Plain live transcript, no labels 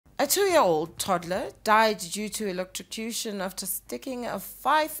A 2-year-old toddler died due to electrocution after sticking a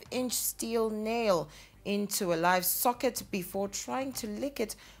 5-inch steel nail into a live socket before trying to lick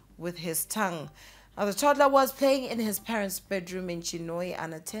it with his tongue. Now, the toddler was playing in his parents' bedroom in Chinhoyi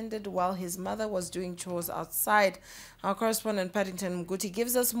unattended while his mother was doing chores outside. Our correspondent Paddington Mguti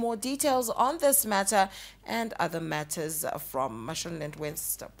gives us more details on this matter and other matters from Mashonaland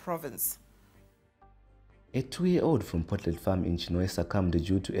West Province. A 2-year-old from Portlet Farm in Chinhoyi succumbed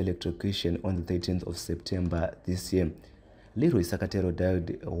due to electrocution on the 13th of September this year. Leroy Sakatero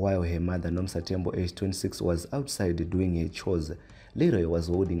died while her mother, Nomsa Tembo, aged 26, was outside doing her chores. Leroy was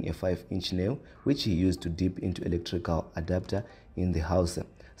holding a 5-inch nail, which he used to dip into electrical adapter in the house.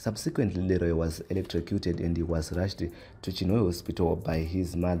 Subsequently, Leroy was electrocuted and he was rushed to Chinhoyi Hospital by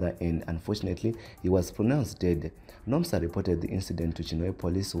his mother, and unfortunately, he was pronounced dead. Nomsa reported the incident to Chinhoyi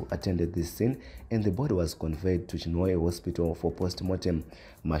police, who attended the scene, and the body was conveyed to Chinhoyi Hospital for post-mortem.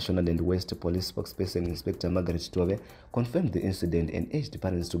 Mashonaland West Police spokesperson Inspector Margaret Tove confirmed the incident and urged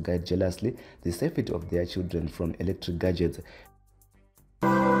parents to guide jealously the safety of their children from electric gadgets.